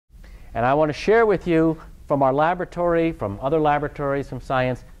And I want to share with you from our laboratory, from other laboratories, from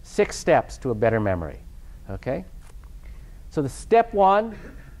science, 6 steps to a better memory. Okay? So the step 1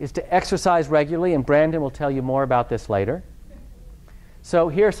 is to exercise regularly, and Brandon will tell you more about this later. So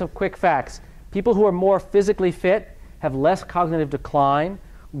here are some quick facts. People who are more physically fit have less cognitive decline,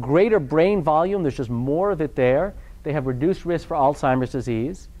 greater brain volume, there's just more of it there. They have reduced risk for Alzheimer's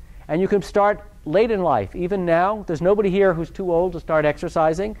disease. And you can start late in life. Even now, there's nobody here who's too old to start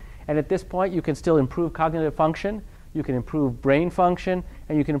exercising. And at this point, you can still improve cognitive function, you can improve brain function,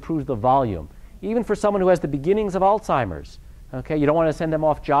 and you can improve the volume. Even for someone who has the beginnings of Alzheimer's, okay, you don't want to send them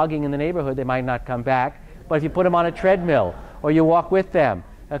off jogging in the neighborhood, they might not come back. But if you put them on a treadmill or you walk with them,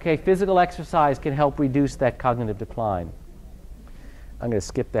 okay, physical exercise can help reduce that cognitive decline. I'm going to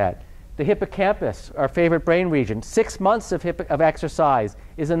skip that. The hippocampus, our favorite brain region, 6 months of exercise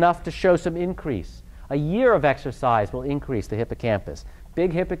is enough to show some increase. A year of exercise will increase the hippocampus.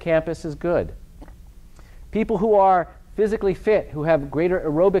 Big hippocampus is good. People who are physically fit, who have greater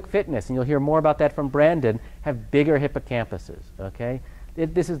aerobic fitness, and you'll hear more about that from Brandon, have bigger hippocampuses. Okay?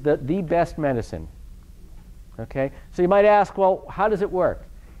 This is the best medicine. Okay? So you might ask, well, how does it work?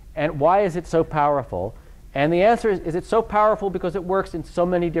 And why is it so powerful? And the answer is it's so powerful because it works in so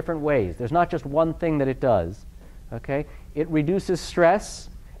many different ways. There's not just one thing that it does. Okay? It reduces stress.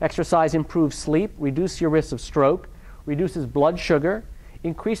 Exercise improves sleep, reduces your risk of stroke, reduces blood sugar,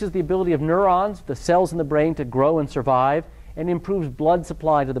 increases the ability of neurons, the cells in the brain, to grow and survive, and improves blood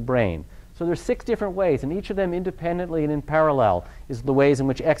supply to the brain. So there's 6 different ways, and each of them independently and in parallel is the ways in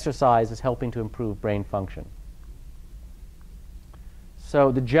which exercise is helping to improve brain function.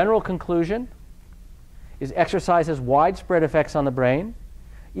 So the general conclusion is exercise has widespread effects on the brain.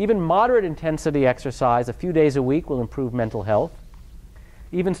 Even moderate intensity exercise a few days a week will improve mental health.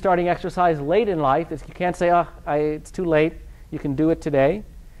 Even starting exercise late in life, you can't say, it's too late. You can do it today.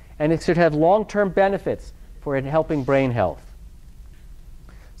 And it should have long-term benefits for it helping brain health.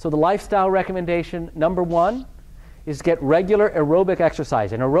 So the lifestyle recommendation number 1 is get regular aerobic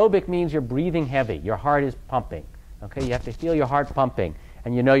exercise. And aerobic means you're breathing heavy. Your heart is pumping. Okay? You have to feel your heart pumping.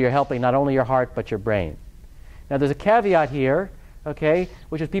 And you know you're helping not only your heart, but your brain. Now there's a caveat here, okay,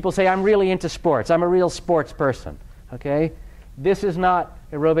 which is people say, I'm really into sports. I'm a real sports person. Okay? This is not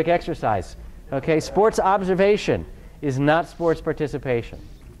aerobic exercise. Okay? Sports observation is not sports participation.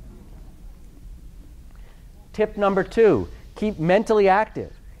 Tip number 2, keep mentally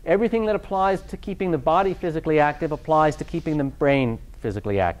active. Everything that applies to keeping the body physically active applies to keeping the brain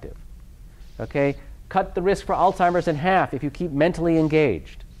physically active. Okay? Cut the risk for Alzheimer's in half if you keep mentally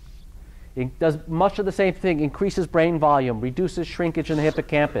engaged. It does much of the same thing, increases brain volume, reduces shrinkage in the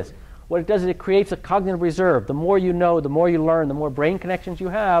hippocampus. What it does is it creates a cognitive reserve. The more you know, the more you learn, the more brain connections you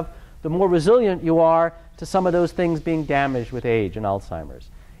have, the more resilient you are to some of those things being damaged with age and Alzheimer's.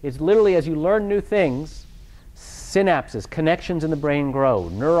 It's literally as you learn new things, synapses, connections in the brain grow,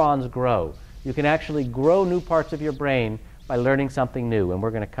 neurons grow. You can actually grow new parts of your brain by learning something new, and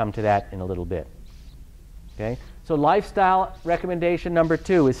we're going to come to that in a little bit. Okay? So lifestyle recommendation number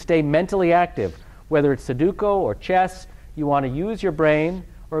 2 is stay mentally active. Whether it's Sudoku or chess, you want to use your brain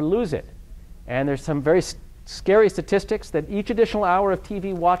or lose it. And there's some very scary statistics that each additional hour of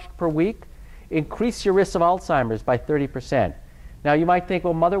TV watched per week increase your risk of Alzheimer's by 30%. Now you might think,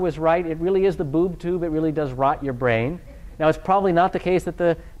 well, Mother was right. It really is the boob tube. It really does rot your brain. Now it's probably not the case that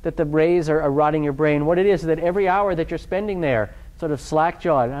the rays are rotting your brain. What it is that every hour that you're spending there, sort of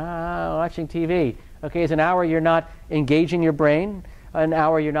slack-jawed, watching TV, okay, is an hour you're not engaging your brain, an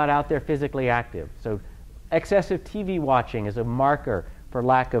hour you're not out there physically active. So excessive TV watching is a marker for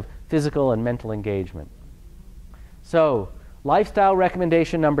lack of physical and mental engagement. So lifestyle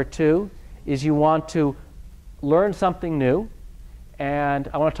recommendation number 2 is you want to learn something new. And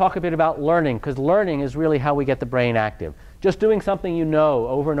I want to talk a bit about learning, because learning is really how we get the brain active. Just doing something you know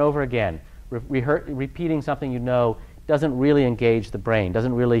over and over again, repeating something you know, doesn't really engage the brain,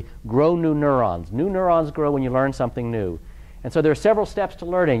 doesn't really grow new neurons. New neurons grow when you learn something new. And so there are several steps to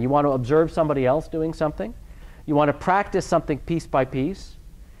learning. You want to observe somebody else doing something. You want to practice something piece by piece.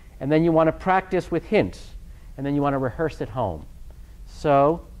 And then you want to practice with hints. And then you want to rehearse at home.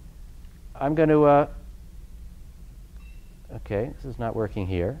 So I'm going to... okay, this is not working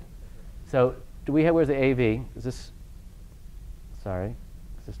here. So do we have... where's the AV? Is this... sorry.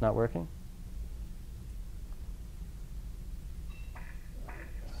 Is this not working?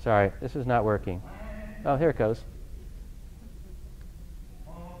 Sorry, this is not working. Oh, here it goes.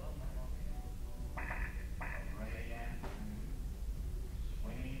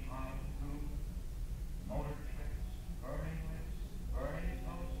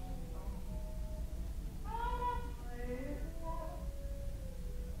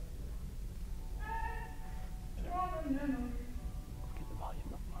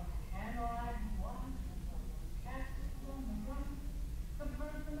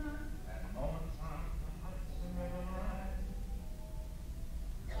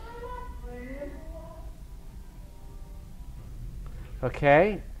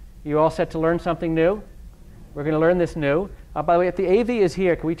 Okay? You all set to learn something new? We're going to learn this new. By the way, if the AV is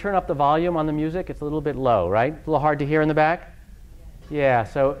here, can we turn up the volume on the music? It's a little bit low, right? It's a little hard to hear in the back? Yeah,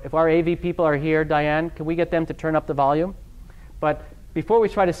 so if our AV people are here, Diane, can we get them to turn up the volume? But before we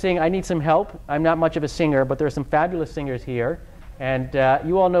try to sing, I need some help. I'm not much of a singer, but there are some fabulous singers here. And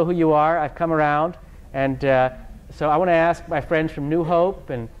you all know who you are. I've come around. And so I want to ask my friends from New Hope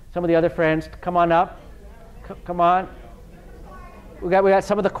and some of the other friends to come on up. Come on. We got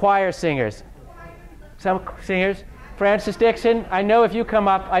some of the choir singers. Some singers. Francis Dixon, I know if you come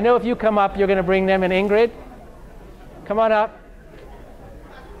up, you're going to bring them. And Ingrid, come on up.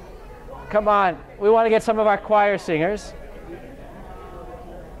 Come on. We want to get some of our choir singers.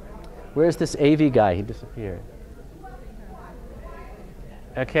 Where's this AV guy? He disappeared.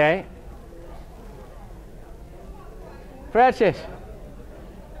 Okay. Francis,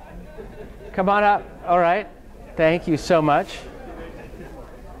 come on up. All right. Thank you so much.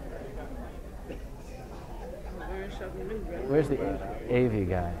 Where's the AV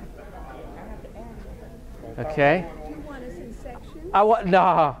guy? Okay. Do you want us in sections?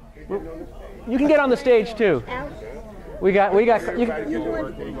 No. You can get on the stage too. We got.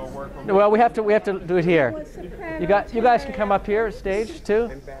 Well, we have to do it here. You guys can come up here, stage too.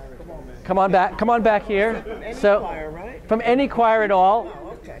 Come on back here. So, from any choir at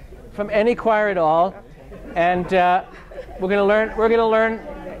all. From any choir at all, and we're going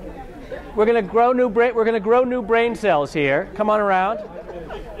to grow new brain cells here. Come on around.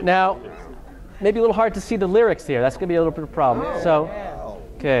 Now, maybe a little hard to see the lyrics here. That's going to be a little bit of a problem. So,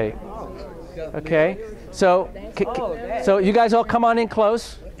 okay. So you guys all come on in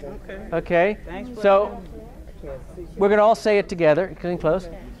close. Okay. So we're going to all say it together. Getting close.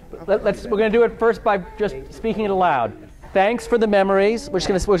 We're going to do it first by just speaking it aloud. Thanks for the memories. We're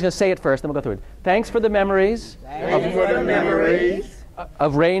going to say it first, then we'll go through it. Thanks for the memories.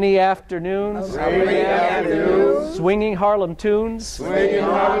 Of rainy afternoons, swinging Harlem tunes,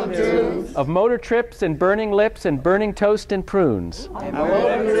 of motor trips and burning lips and burning toast and prunes.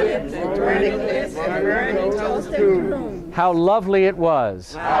 How lovely it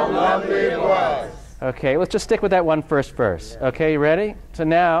was. Okay, let's just stick with that one first verse. Okay, you ready? So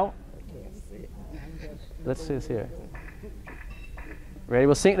now, let's see this here. Ready?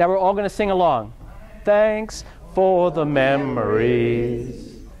 We'll sing. Now we're all going to sing along. Thanks for the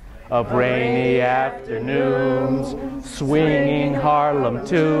memories of rainy afternoons, swinging Harlem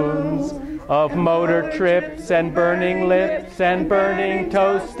tunes, of motor trips and burning lips and burning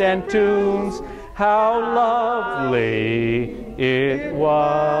toast and tunes. How lovely it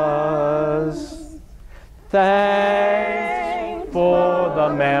was. Thanks for the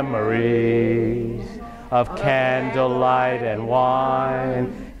memories of candlelight and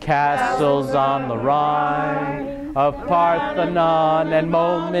wine, castles on the Rhine, of Parthenon and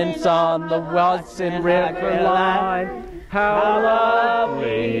moments on the Hudson River line. How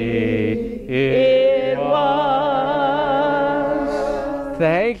lovely it was.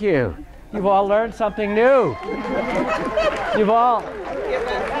 Thank you. You've all learned something new.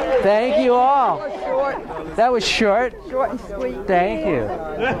 Thank you all. That was short. Short and sweet. Thank you.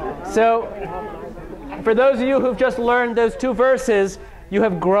 So, for those of you who've just learned those two verses, you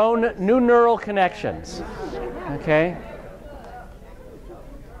have grown new neural connections. Okay?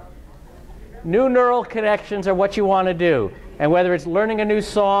 New neural connections are what you want to do. And whether it's learning a new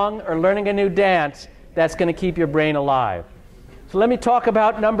song or learning a new dance, that's going to keep your brain alive. So let me talk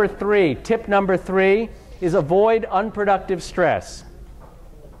about number 3. Tip number 3 is avoid unproductive stress.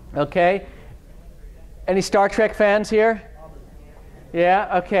 Okay? Any Star Trek fans here?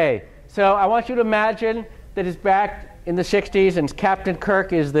 Yeah? Okay. So I want you to imagine that it's back in the 60s and Captain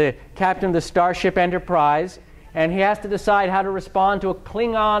Kirk is the captain of the Starship Enterprise, and he has to decide how to respond to a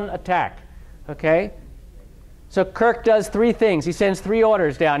Klingon attack. Okay? So Kirk does 3 things. He sends 3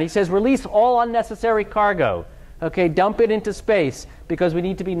 orders down. He says, release all unnecessary cargo. Okay, dump it into space because we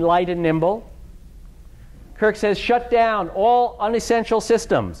need to be light and nimble. Kirk says, shut down all unessential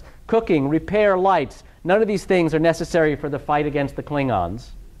systems. Cooking, repair, lights. None of these things are necessary for the fight against the Klingons.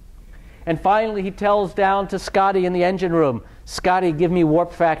 And finally, he tells down to Scotty in the engine room, Scotty, give me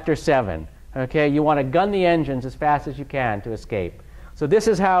warp factor 7. Okay, you want to gun the engines as fast as you can to escape. So this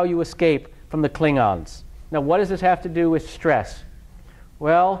is how you escape from the Klingons. Now, what does this have to do with stress?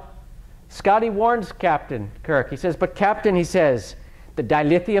 Well, Scotty warns Captain Kirk. He says, but Captain, he says, the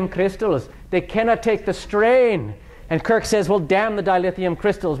dilithium crystals, they cannot take the strain. And Kirk says, well, damn the dilithium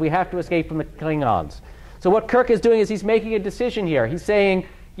crystals. We have to escape from the Klingons. So what Kirk is doing is he's making a decision here. He's saying,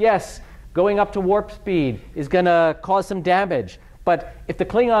 yes, going up to warp speed is going to cause some damage. But if the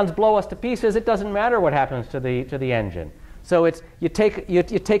Klingons blow us to pieces, it doesn't matter what happens to the engine. So it's, you take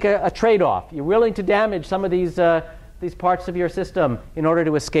a trade-off. You're willing to damage some of these parts of your system in order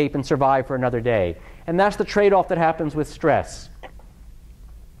to escape and survive for another day. And that's the trade-off that happens with stress.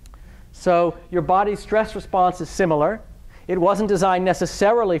 So your body's stress response is similar. It wasn't designed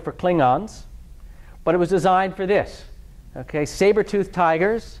necessarily for Klingons, but it was designed for this. Okay, saber-toothed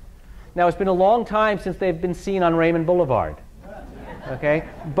tigers. Now, it's been a long time since they've been seen on Raymond Boulevard. Okay,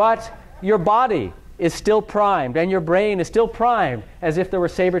 but your body is still primed, and your brain is still primed as if there were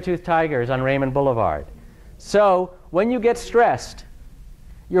saber-toothed tigers on Raymond Boulevard. So when you get stressed,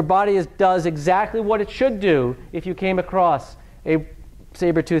 your body does exactly what it should do if you came across a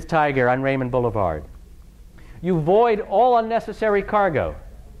saber-toothed tiger on Raymond Boulevard. You void all unnecessary cargo.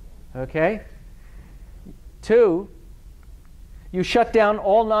 Okay? 2, you shut down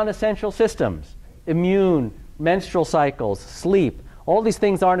all non-essential systems. Immune, menstrual cycles, sleep. All these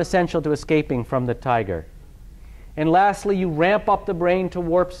things aren't essential to escaping from the tiger. And lastly, you ramp up the brain to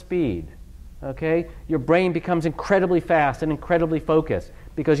warp speed. Okay? Your brain becomes incredibly fast and incredibly focused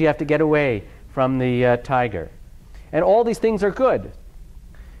because you have to get away from the tiger. And all these things are good.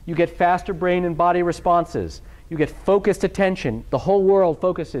 You get faster brain and body responses. You get focused attention. The whole world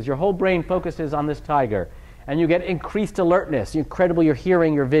focuses. Your whole brain focuses on this tiger. And you get increased alertness. Incredible, your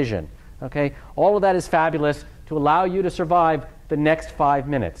hearing, your vision. Okay? All of that is fabulous to allow you to survive the next 5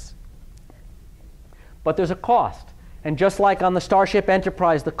 minutes. But there's a cost. And just like on the Starship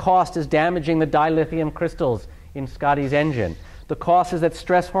Enterprise, the cost is damaging the dilithium crystals in Scotty's engine. The cost is that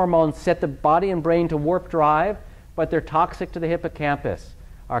stress hormones set the body and brain to warp drive, but they're toxic to the hippocampus,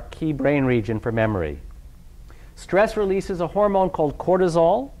 our key brain region for memory. Stress releases a hormone called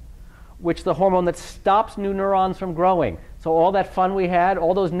cortisol, which is the hormone that stops new neurons from growing. So all that fun we had,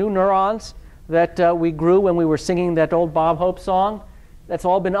 all those new neurons that we grew when we were singing that old Bob Hope song, that's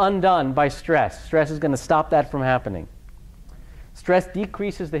all been undone by stress. Stress is going to stop that from happening. Stress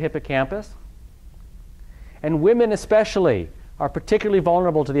decreases the hippocampus. And women especially are particularly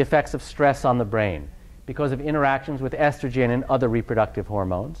vulnerable to the effects of stress on the brain because of interactions with estrogen and other reproductive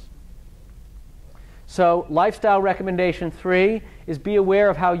hormones. So lifestyle recommendation 3 is be aware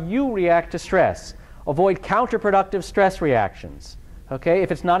of how you react to stress. Avoid counterproductive stress reactions. Okay?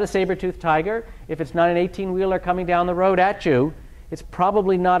 If it's not a saber-toothed tiger, if it's not an 18-wheeler coming down the road at you, it's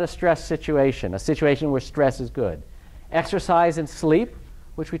probably not a stress situation, a situation where stress is good. Exercise and sleep,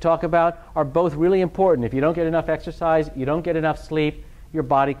 which we talk about, are both really important. If you don't get enough exercise, you don't get enough sleep, your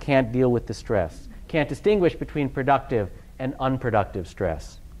body can't deal with the stress. Can't distinguish between productive and unproductive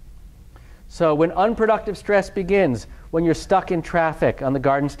stress. So when unproductive stress begins, when you're stuck in traffic on the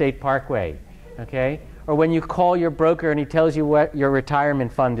Garden State Parkway, okay? Or when you call your broker and he tells you what your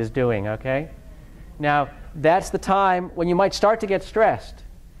retirement fund is doing, okay? Now, that's the time when you might start to get stressed,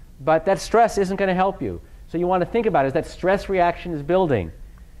 but that stress isn't going to help you. So you want to think about it as that stress reaction is building.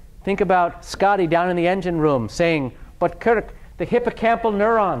 Think about Scotty down in the engine room saying, but Kirk, the hippocampal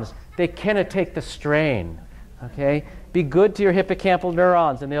neurons, they cannot take the strain, okay? Be good to your hippocampal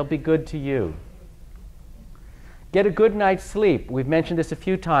neurons and they'll be good to you. Get a good night's sleep. We've mentioned this a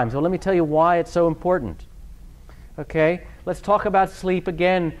few times. Well, let me tell you why it's so important. Okay? Let's talk about sleep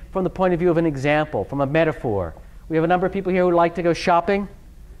again from the point of view of an example, from a metaphor. We have a number of people here who like to go shopping,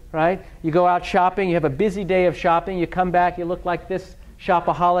 right? You go out shopping, you have a busy day of shopping, you come back, you look like this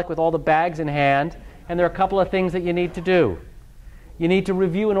shopaholic with all the bags in hand, and there are a couple of things that you need to do. You need to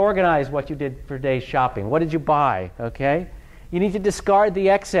review and organize what you did for day's shopping. What did you buy, okay? You need to discard the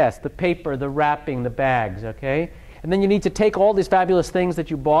excess, the paper, the wrapping, the bags, okay? And then you need to take all these fabulous things that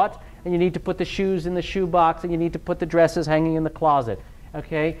you bought, and you need to put the shoes in the shoe box, and you need to put the dresses hanging in the closet,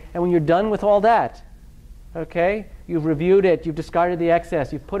 okay? And when you're done with all that, okay, you've reviewed it, you've discarded the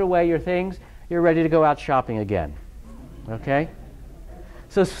excess, you've put away your things, you're ready to go out shopping again, okay?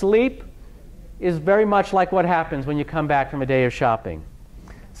 So sleep is very much like what happens when you come back from a day of shopping.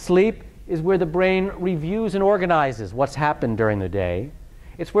 Sleep is where the brain reviews and organizes what's happened during the day.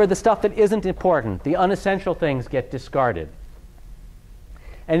 It's where the stuff that isn't important, the unessential things, get discarded.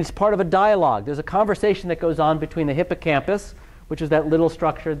 And it's part of a dialogue. There's a conversation that goes on between the hippocampus, which is that little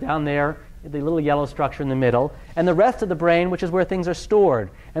structure down there, the little yellow structure in the middle, and the rest of the brain, which is where things are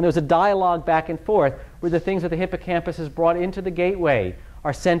stored. And there's a dialogue back and forth where the things that the hippocampus has brought into the gateway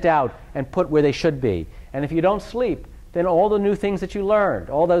are sent out and put where they should be. And if you don't sleep, then all the new things that you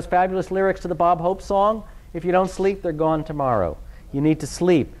learned, all those fabulous lyrics to the Bob Hope song, if you don't sleep, they're gone tomorrow. You need to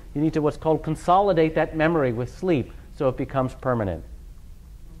sleep. You need to what's called consolidate that memory with sleep so it becomes permanent.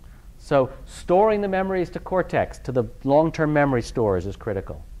 So storing the memories to cortex, to the long-term memory stores, is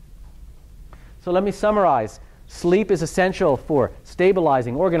critical. So let me summarize. Sleep is essential for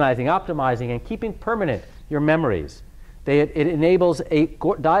stabilizing, organizing, optimizing, and keeping permanent your memories. It enables a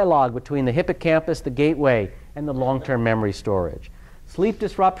dialogue between the hippocampus, the gateway, and the long-term memory storage. Sleep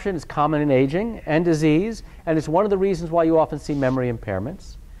disruption is common in aging and disease, and it's one of the reasons why you often see memory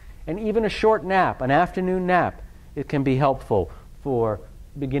impairments. And even a short nap, an afternoon nap, it can be helpful for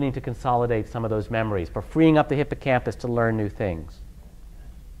beginning to consolidate some of those memories, for freeing up the hippocampus to learn new things.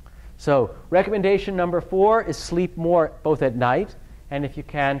 So recommendation number 4 is sleep more both at night, and if you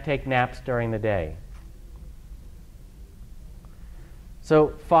can, take naps during the day.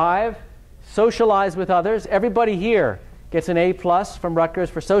 So 5, socialize with others. Everybody here gets an A+ from Rutgers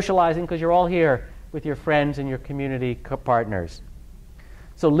for socializing because you're all here with your friends and your community partners.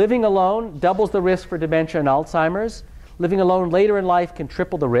 So living alone doubles the risk for dementia and Alzheimer's. Living alone later in life can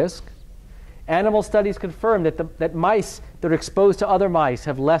triple the risk. Animal studies confirm that mice that are exposed to other mice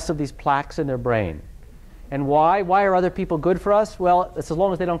have less of these plaques in their brain. And why? Why are other people good for us? Well, it's as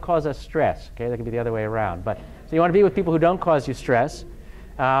long as they don't cause us stress. Okay, that can be the other way around. So you want to be with people who don't cause you stress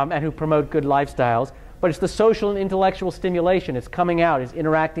and who promote good lifestyles. But it's the social and intellectual stimulation. It's coming out. It's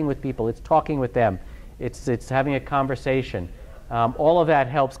interacting with people. It's talking with them. It's having a conversation. All of that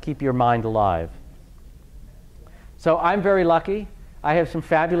helps keep your mind alive. So I'm very lucky. I have some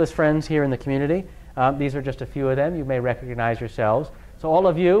fabulous friends here in the community. These are just a few of them. You may recognize yourselves. So all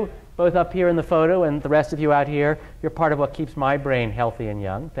of you, both up here in the photo and the rest of you out here, you're part of what keeps my brain healthy and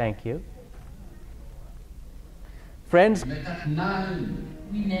young. Thank you. Friends? We met at 9.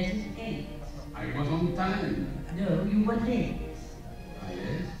 We met at 8. I was on time. No, you were late. Ah,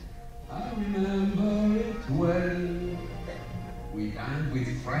 yes, I remember it well. We dined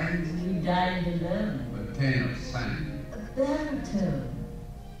with friends, You dined alone. but tenor sang. A baritone.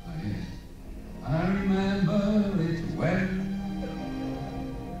 Ah, yes, I remember it well.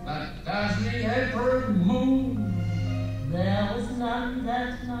 That dazzling April moon. There was none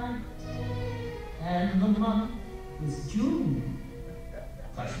that night, and the month was June.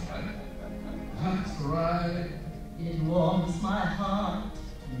 That's right. That's right. It warms my heart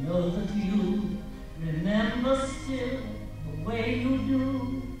to know that you remember still the way you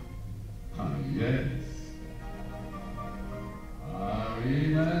do. Ah, yes. I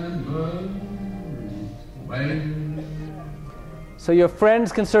remember it well. So your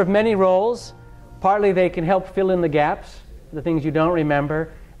friends can serve many roles. Partly they can help fill in the gaps, the things you don't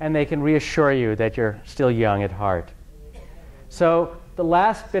remember, and they can reassure you that you're still young at heart. So the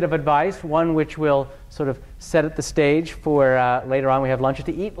last bit of advice, one which will sort of set the stage for later on we have lunch, is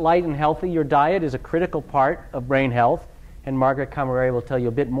to eat light and healthy. Your diet is a critical part of brain health, and Margaret Camilleri will tell you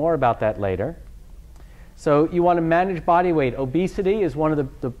a bit more about that later. So you want to manage body weight. Obesity is one of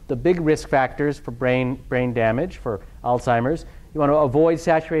the big risk factors for brain damage, for Alzheimer's. You want to avoid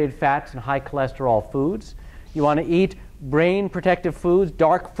saturated fats and high cholesterol foods. You want to eat brain protective foods,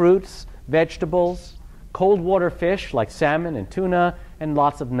 dark fruits, vegetables, cold water fish like salmon and tuna, and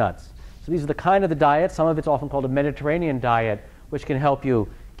lots of nuts. So these are the kind of the diet. Some of it's often called a Mediterranean diet, which can help you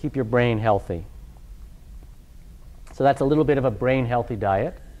keep your brain healthy. So that's a little bit of a brain healthy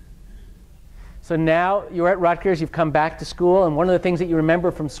diet. So now you're at Rutgers, you've come back to school, and one of the things that you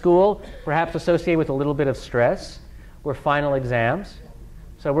remember from school, perhaps associated with a little bit of stress, were final exams.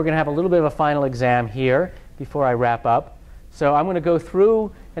 So we're going to have a little bit of a final exam here before I wrap up. So I'm going to go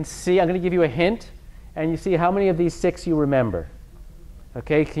through and see, I'm going to give you a hint, and you see how many of these 6 you remember.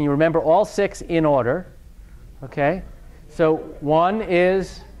 Okay, can you remember all 6 in order? Okay, so 1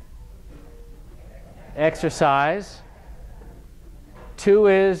 is exercise. 2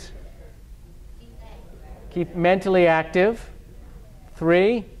 is keep mentally active.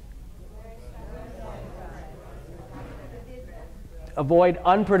 3, avoid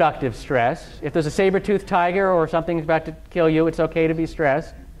unproductive stress. If there's a saber-toothed tiger or something's about to kill you, it's okay to be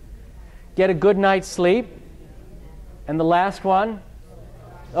stressed. Get a good night's sleep. And the last one,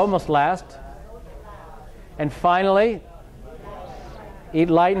 almost last. And finally, eat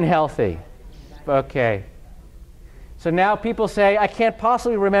light and healthy. Okay. So now people say, I can't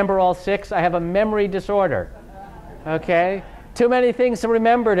possibly remember all 6. I have a memory disorder. Okay? Too many things to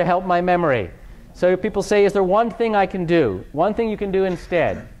remember to help my memory. So people say, is there one thing I can do? One thing you can do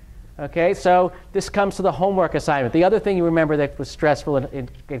instead. Okay? So this comes to the homework assignment. The other thing you remember that was stressful in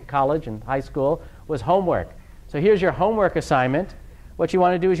college and high school was homework. So here's your homework assignment. What you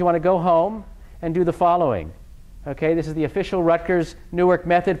want to do is you want to go home and do the following. Okay? This is the official Rutgers Newark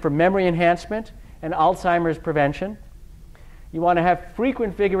method for memory enhancement and Alzheimer's prevention. You want to have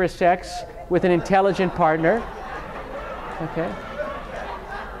frequent vigorous sex with an intelligent partner. Okay?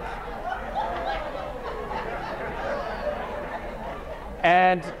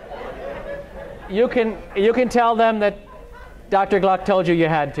 And you can tell them that Dr. Gluck told you you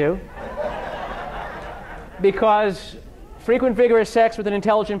had to. Because Frequent vigorous sex with an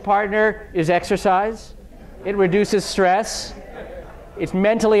intelligent partner is exercise. It reduces stress. It's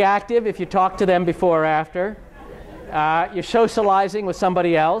mentally active if you talk to them before or after. You're socializing with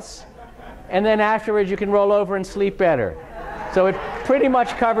somebody else. And then afterwards you can roll over and sleep better. So it pretty much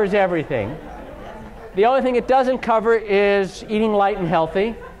covers everything. The only thing it doesn't cover is eating light and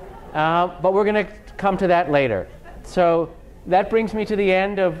healthy. But we're going to come to that later. So that brings me to the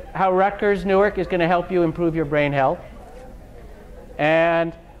end of how Rutgers Newark is going to help you improve your brain health.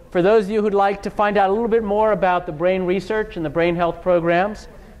 And for those of you who'd like to find out a little bit more about the brain research and the brain health programs,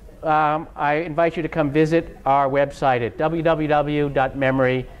 I invite you to come visit our website at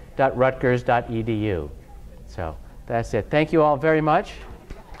www.memory.rutgers.edu. So that's it. Thank you all very much.